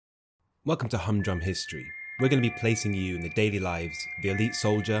Welcome to Humdrum History. We're going to be placing you in the daily lives of the elite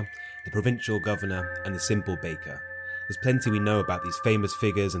soldier, the provincial governor, and the simple baker. There's plenty we know about these famous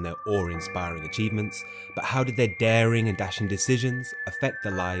figures and their awe-inspiring achievements, but how did their daring and dashing decisions affect the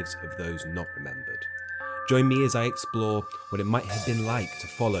lives of those not remembered? Join me as I explore what it might have been like to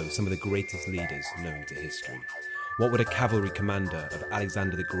follow some of the greatest leaders known to history. What would a cavalry commander of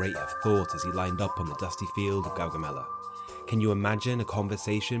Alexander the Great have thought as he lined up on the dusty field of Gaugamela? Can you imagine a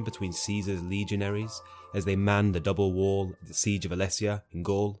conversation between Caesar's legionaries as they manned the double wall of the siege of Alesia in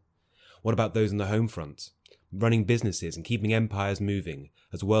Gaul? What about those on the home front, running businesses and keeping empires moving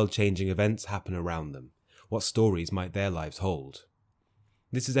as world-changing events happen around them? What stories might their lives hold?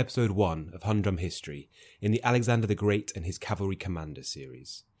 This is episode 1 of Humdrum History in the Alexander the Great and his Cavalry Commander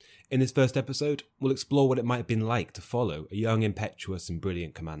series. In this first episode, we'll explore what it might have been like to follow a young, impetuous and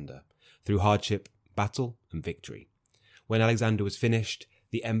brilliant commander through hardship, battle and victory. When Alexander was finished,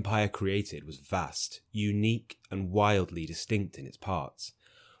 the empire created was vast, unique and wildly distinct in its parts.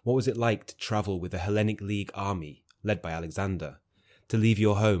 What was it like to travel with the Hellenic League army, led by Alexander? To leave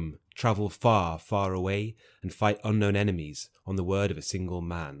your home, travel far, far away, and fight unknown enemies on the word of a single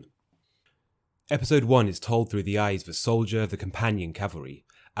man? Episode 1 is told through the eyes of a soldier of the companion cavalry,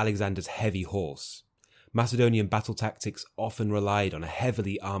 Alexander's heavy horse. Macedonian battle tactics often relied on a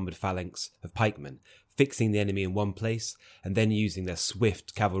heavily armoured phalanx of pikemen, fixing the enemy in one place and then using their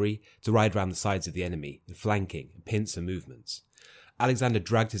swift cavalry to ride round the sides of the enemy in flanking and pincer movements. Alexander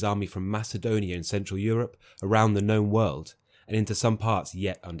dragged his army from Macedonia in Central Europe around the known world and into some parts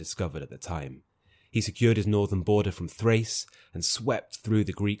yet undiscovered at the time. He secured his northern border from Thrace and swept through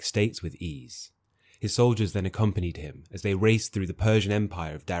the Greek states with ease. His soldiers then accompanied him as they raced through the Persian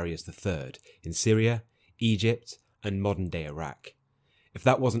Empire of Darius III in Syria, Egypt and modern-day Iraq. If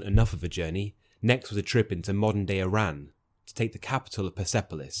that wasn't enough of a journey, next was a trip into modern-day Iran to take the capital of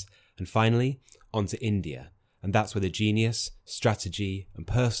Persepolis and finally on to India, and that's where the genius, strategy and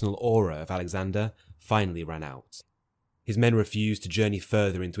personal aura of Alexander finally ran out. His men refused to journey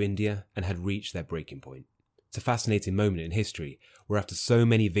further into India and had reached their breaking point. It's a fascinating moment in history where after so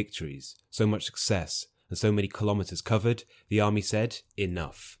many victories, so much success and so many kilometres covered, the army said,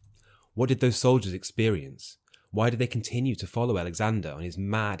 enough. What did those soldiers experience? Why did they continue to follow Alexander on his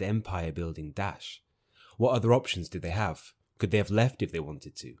mad empire-building dash? What other options did they have? Could they have left if they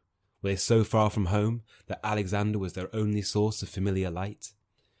wanted to? Were they so far from home that Alexander was their only source of familiar light?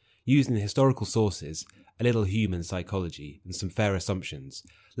 Using the historical sources, a little human psychology, and some fair assumptions,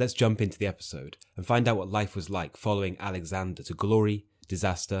 let's jump into the episode and find out what life was like following Alexander to glory,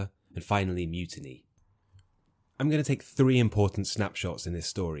 disaster, and finally mutiny. I'm going to take 3 important snapshots in this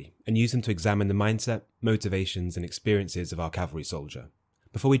story and use them to examine the mindset, motivations and experiences of our cavalry soldier.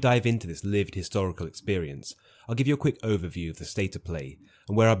 Before we dive into this lived historical experience, I'll give you a quick overview of the state of play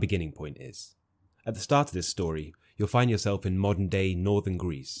and where our beginning point is. At the start of this story, you'll find yourself in modern-day northern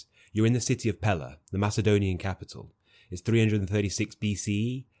Greece. You're in the city of Pella, the Macedonian capital. It's 336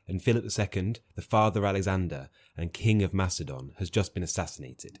 BCE and Phillip II, the father of Alexander and king of Macedon, has just been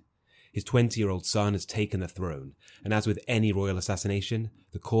assassinated. His 20-year-old son has taken the throne, and as with any royal assassination,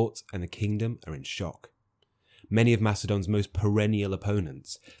 the court and the kingdom are in shock. Many of Macedon's most perennial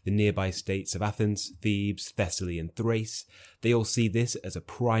opponents, the nearby states of Athens, Thebes, Thessaly and Thrace, they all see this as a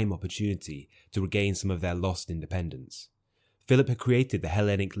prime opportunity to regain some of their lost independence. Phillip had created the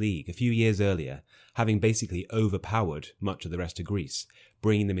Hellenic League a few years earlier, having basically overpowered much of the rest of Greece,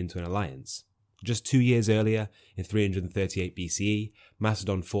 bringing them into an alliance. Just 2 years earlier, in 338 BCE,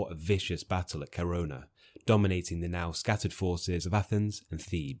 Macedon fought a vicious battle at Corona, dominating the now scattered forces of Athens and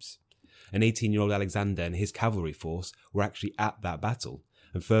Thebes. An 18-year-old Alexander and his cavalry force were actually at that battle,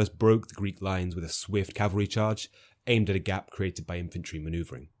 and first broke the Greek lines with a swift cavalry charge aimed at a gap created by infantry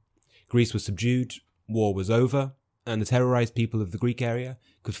manoeuvring. Greece was subdued, war was over, and the terrorized people of the Greek area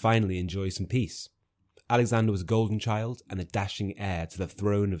could finally enjoy some peace. Alexander was a golden child and a dashing heir to the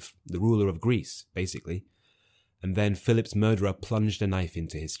throne of the ruler of Greece, basically. And then Philip's murderer plunged a knife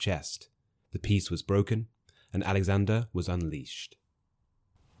into his chest. The peace was broken, and Alexander was unleashed.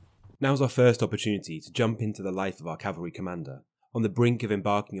 Now's our first opportunity to jump into the life of our cavalry commander, on the brink of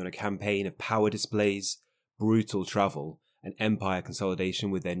embarking on a campaign of power displays, brutal travel, and empire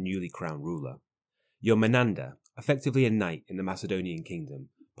consolidation with their newly crowned ruler. You're Menander, effectively a knight in the Macedonian kingdom,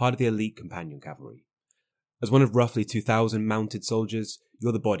 part of the elite companion cavalry. As one of roughly 2,000 mounted soldiers,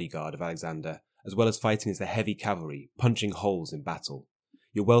 you're the bodyguard of Alexander, as well as fighting as the heavy cavalry, punching holes in battle.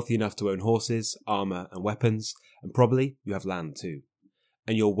 You're wealthy enough to own horses, armour and weapons, and probably you have land too.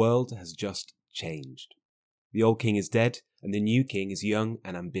 And your world has just changed. The old king is dead, and the new king is young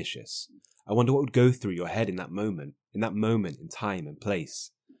and ambitious. I wonder what would go through your head in that moment in time and place.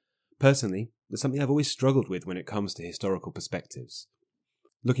 Personally, there's something I've always struggled with when it comes to historical perspectives.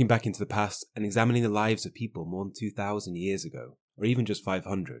 Looking back into the past and examining the lives of people more than 2,000 years ago, or even just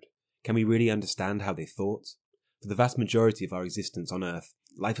 500, can we really understand how they thought? For the vast majority of our existence on Earth,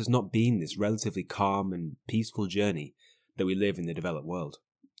 life has not been this relatively calm and peaceful journey that we live in the developed world.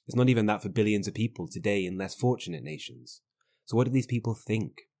 It's not even that for billions of people today in less fortunate nations. So what did these people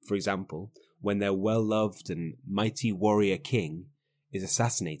think? For example, when their well-loved and mighty warrior king is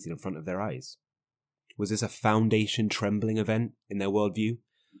assassinated in front of their eyes. Was this a foundation-trembling event in their worldview?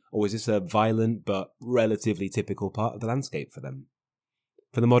 Or was this a violent but relatively typical part of the landscape for them?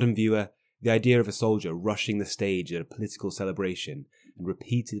 For the modern viewer, the idea of a soldier rushing the stage at a political celebration and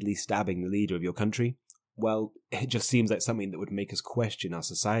repeatedly stabbing the leader of your country, well, it just seems like something that would make us question our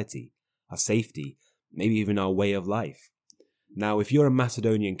society, our safety, maybe even our way of life. Now, if you're a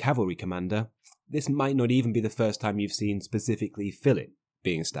Macedonian cavalry commander, this might not even be the first time you've seen specifically Phillip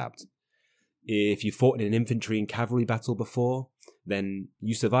being stabbed. If you fought in an infantry and cavalry battle before, then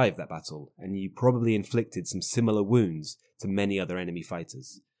you survived that battle, and you probably inflicted some similar wounds to many other enemy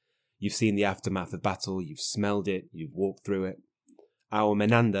fighters. You've seen the aftermath of battle, you've smelled it, you've walked through it. Our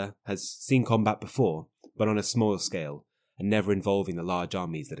Menander has seen combat before, but on a smaller scale, and never involving the large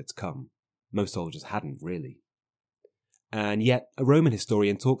armies that it's come. Most soldiers hadn't, really. And yet, a Roman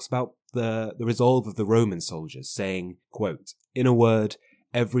historian talks about the resolve of the Roman soldiers, saying, quote, "In a word,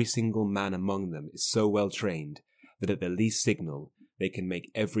 every single man among them is so well trained that at the least signal they can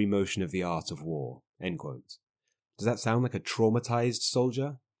make every motion of the art of war." End quote. Does that sound like a traumatized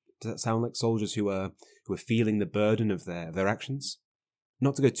soldier? Does that sound like soldiers who are feeling the burden of their actions?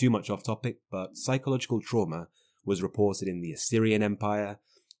 Not to go too much off topic, but psychological trauma was reported in the Assyrian Empire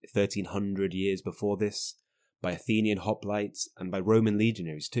 1300 years before this, by Athenian hoplites, and by Roman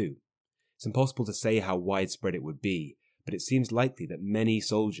legionaries too. It's impossible to say how widespread it would be, but it seems likely that many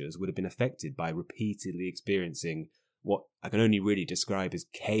soldiers would have been affected by repeatedly experiencing what I can only really describe as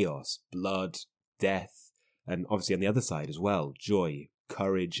chaos, blood, death, and obviously on the other side as well, joy,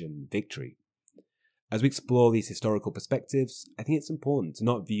 courage, and victory. As we explore these historical perspectives, I think it's important to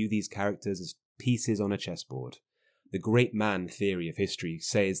not view these characters as pieces on a chessboard. The great man theory of history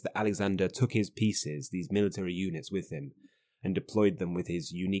says that Alexander took his pieces, these military units, with him, and deployed them with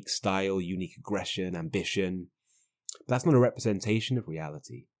his unique style, unique aggression, ambition. But that's not a representation of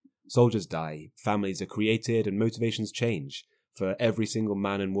reality. Soldiers die, families are created, and motivations change for every single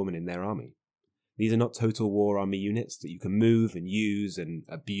man and woman in their army. These are not total war army units that you can move and use and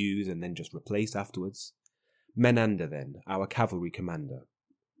abuse and then just replace afterwards. Menander, then, our cavalry commander.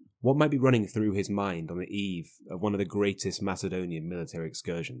 What might be running through his mind on the eve of one of the greatest Macedonian military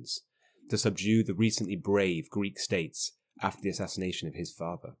excursions, to subdue the recently brave Greek states after the assassination of his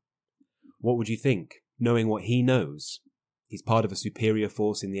father? What would you think, knowing what he knows? He's part of a superior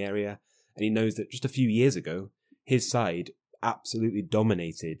force in the area, and he knows that just a few years ago, his side absolutely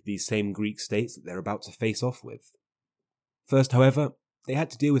dominated these same Greek states that they're about to face off with. First, however, they had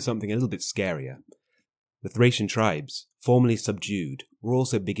to deal with something a little bit scarier. The Thracian tribes, formerly subdued, were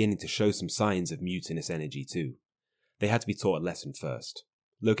also beginning to show some signs of mutinous energy too. They had to be taught a lesson first.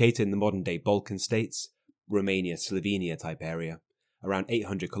 Located in the modern-day Balkan states, Romania, Slovenia type area, around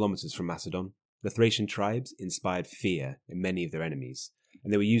 800 kilometers from Macedon, the Thracian tribes inspired fear in many of their enemies,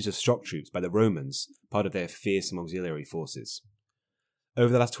 and they were used as shock troops by the Romans, part of their fearsome auxiliary forces.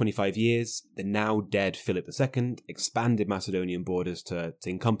 Over the last 25 years, the now dead Phillip II expanded Macedonian borders to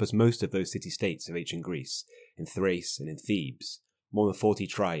encompass most of those city-states of ancient Greece, in Thrace and in Thebes, more than 40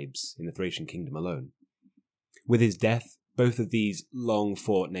 tribes in the Thracian kingdom alone. With his death, both of these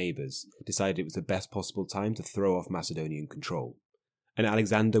long-fought neighbours decided it was the best possible time to throw off Macedonian control. And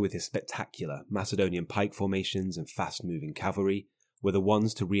Alexander, with his spectacular Macedonian pike formations and fast-moving cavalry, were the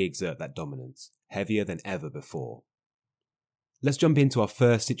ones to re-exert that dominance, heavier than ever before. Let's jump into our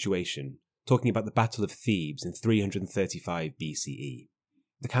first situation, talking about the Battle of Thebes in 335 BCE.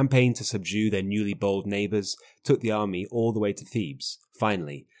 The campaign to subdue their newly bold neighbours took the army all the way to Thebes,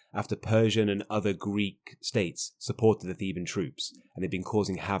 finally, after Persian and other Greek states supported the Theban troops, and they'd been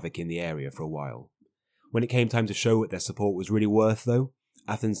causing havoc in the area for a while. When it came time to show what their support was really worth, though,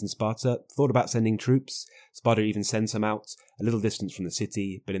 Athens and Sparta thought about sending troops. Sparta even sent some out a little distance from the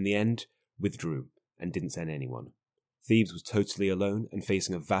city, but in the end, withdrew and didn't send anyone. Thebes was totally alone and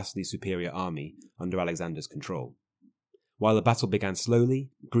facing a vastly superior army under Alexander's control. While the battle began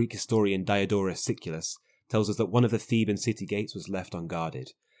slowly, Greek historian Diodorus Siculus tells us that one of the Theban city gates was left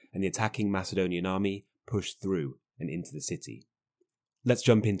unguarded, and the attacking Macedonian army pushed through and into the city. Let's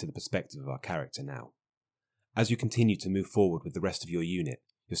jump into the perspective of our character now. As you continue to move forward with the rest of your unit,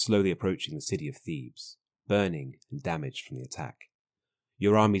 you're slowly approaching the city of Thebes, burning and damaged from the attack.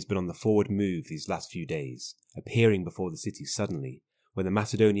 Your army's been on the forward move these last few days, appearing before the city suddenly when the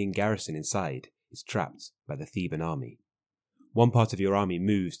Macedonian garrison inside is trapped by the Theban army. One part of your army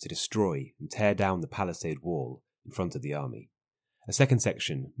moves to destroy and tear down the palisade wall in front of the army. A second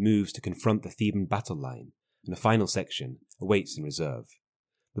section moves to confront the Theban battle line, and a final section awaits in reserve.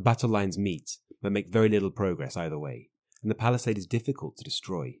 The battle lines meet, but make very little progress either way, and the palisade is difficult to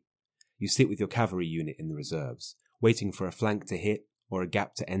destroy. You sit with your cavalry unit in the reserves, waiting for a flank to hit or a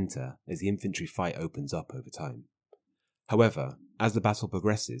gap to enter as the infantry fight opens up over time. However, as the battle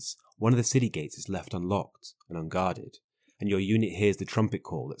progresses, one of the city gates is left unlocked and unguarded, and your unit hears the trumpet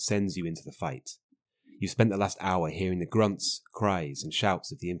call that sends you into the fight. You've spent the last hour hearing the grunts, cries, and shouts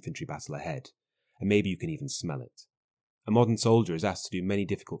of the infantry battle ahead, and maybe you can even smell it. A modern soldier is asked to do many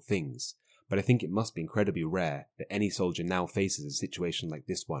difficult things, but I think it must be incredibly rare that any soldier now faces a situation like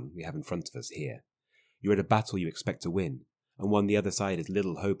this one we have in front of us here. You're at a battle you expect to win, and one the other side has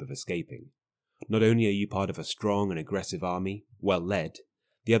little hope of escaping. Not only are you part of a strong and aggressive army, well led,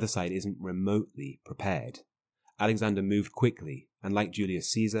 the other side isn't remotely prepared. Alexander moved quickly, and like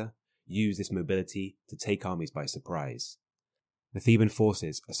Julius Caesar, used this mobility to take armies by surprise. The Theban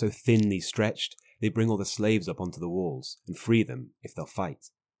forces are so thinly stretched, they bring all the slaves up onto the walls and free them if they'll fight.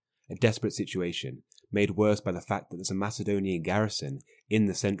 A desperate situation, made worse by the fact that there's a Macedonian garrison in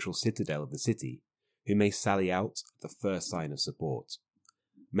the central citadel of the city, who may sally out at the first sign of support.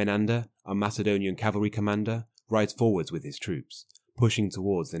 Menander, our Macedonian cavalry commander, rides forwards with his troops, pushing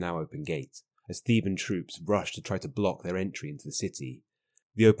towards the now open gate, as Theban troops rush to try to block their entry into the city.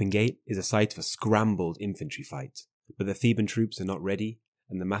 The open gate is a site of a scrambled infantry fight, but the Theban troops are not ready,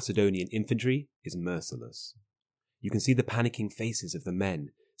 and the Macedonian infantry is merciless. You can see the panicking faces of the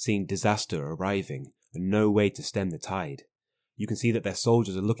men, seeing disaster arriving and no way to stem the tide. You can see that their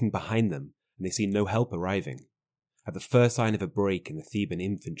soldiers are looking behind them, and they see no help arriving. At the first sign of a break in the Theban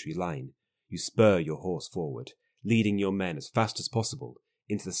infantry line, you spur your horse forward, leading your men as fast as possible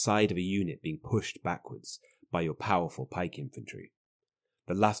into the side of a unit being pushed backwards by your powerful pike infantry.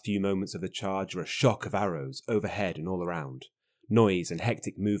 The last few moments of the charge are a shock of arrows overhead and all around, noise and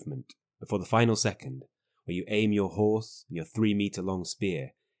hectic movement, before the final second, where you aim your horse and your 3-meter-long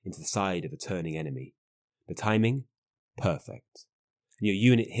spear into the side of a turning enemy. The timing? Perfect. And your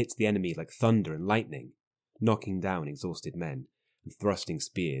unit hits the enemy like thunder and lightning, knocking down exhausted men and thrusting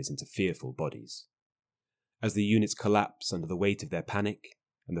spears into fearful bodies. As the units collapse under the weight of their panic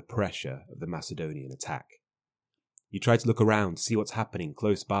and the pressure of the Macedonian attack. You try to look around to see what's happening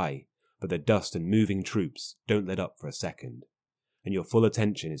close by, but the dust and moving troops don't let up for a second, and your full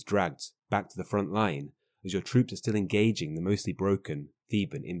attention is dragged back to the front line as your troops are still engaging the mostly broken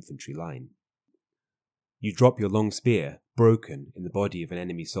Theban infantry line. You drop your long spear, broken in the body of an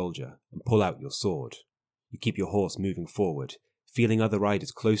enemy soldier, and pull out your sword. You keep your horse moving forward, feeling other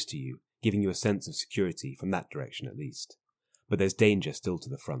riders close to you, giving you a sense of security from that direction at least. But there's danger still to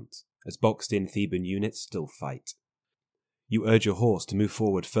the front, as boxed-in Theban units still fight. You urge your horse to move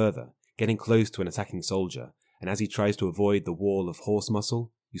forward further, getting close to an attacking soldier, and as he tries to avoid the wall of horse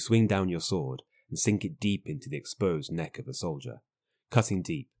muscle, you swing down your sword and sink it deep into the exposed neck of the soldier, cutting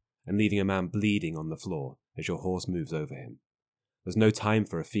deep and leaving a man bleeding on the floor as your horse moves over him. There's no time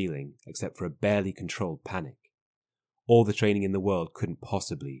for a feeling except for a barely controlled panic. All the training in the world couldn't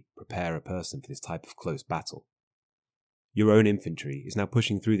possibly prepare a person for this type of close battle. Your own infantry is now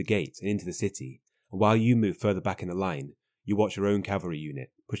pushing through the gate and into the city, and while you move further back in the line, you watch your own cavalry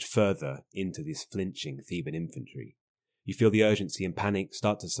unit push further into this flinching Theban infantry. You feel the urgency and panic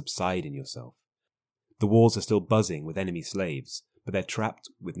start to subside in yourself. The walls are still buzzing with enemy slaves, but they're trapped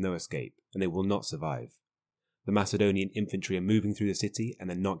with no escape, and they will not survive. The Macedonian infantry are moving through the city, and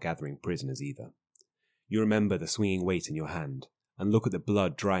they're not gathering prisoners either. You remember the swinging weight in your hand, and look at the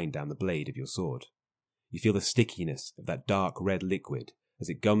blood drying down the blade of your sword. You feel the stickiness of that dark red liquid as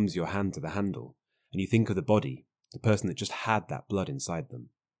it gums your hand to the handle, and you think of the body, the person that just had that blood inside them.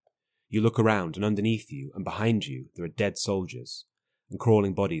 You look around, and underneath you and behind you there are dead soldiers, and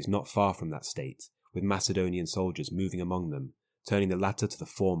crawling bodies not far from that state, with Macedonian soldiers moving among them, turning the latter to the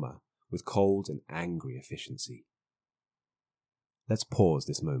former, with cold and angry efficiency. Let's pause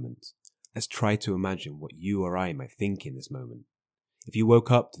this moment. Let's try to imagine what you or I might think in this moment. If you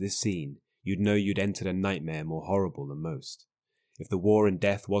woke up to this scene, you'd know you'd entered a nightmare more horrible than most. If the war and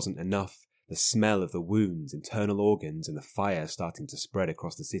death wasn't enough, the smell of the wounds, internal organs, and the fire starting to spread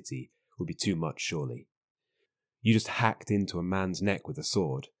across the city would be too much, surely. You just hacked into a man's neck with a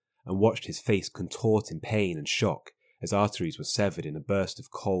sword, and watched his face contort in pain and shock as arteries were severed in a burst of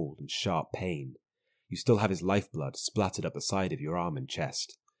cold and sharp pain. You still have his lifeblood splattered up the side of your arm and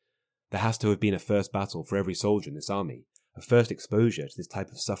chest. There has to have been a first battle for every soldier in this army, a first exposure to this type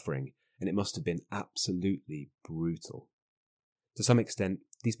of suffering, and it must have been absolutely brutal. To some extent,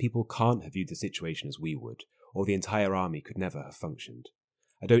 these people can't have viewed the situation as we would, or the entire army could never have functioned.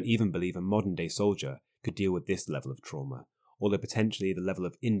 I don't even believe a modern-day soldier could deal with this level of trauma, although potentially the level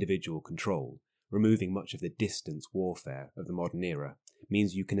of individual control, removing much of the distance warfare of the modern era,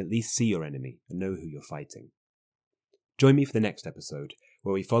 means you can at least see your enemy and know who you're fighting. Join me for the next episode,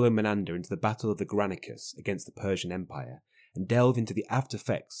 where we follow Menander into the Battle of the Granicus against the Persian Empire, and delve into the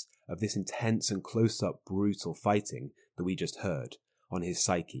after-effects of this intense and close-up brutal fighting that we just heard on his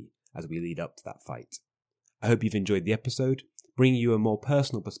psyche as we lead up to that fight. I hope you've enjoyed the episode, bringing you a more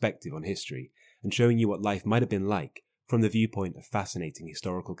personal perspective on history and showing you what life might have been like from the viewpoint of fascinating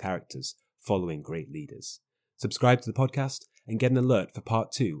historical characters following great leaders. Subscribe to the podcast and get an alert for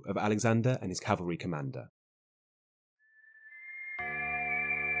part 2 of Alexander and his cavalry commander.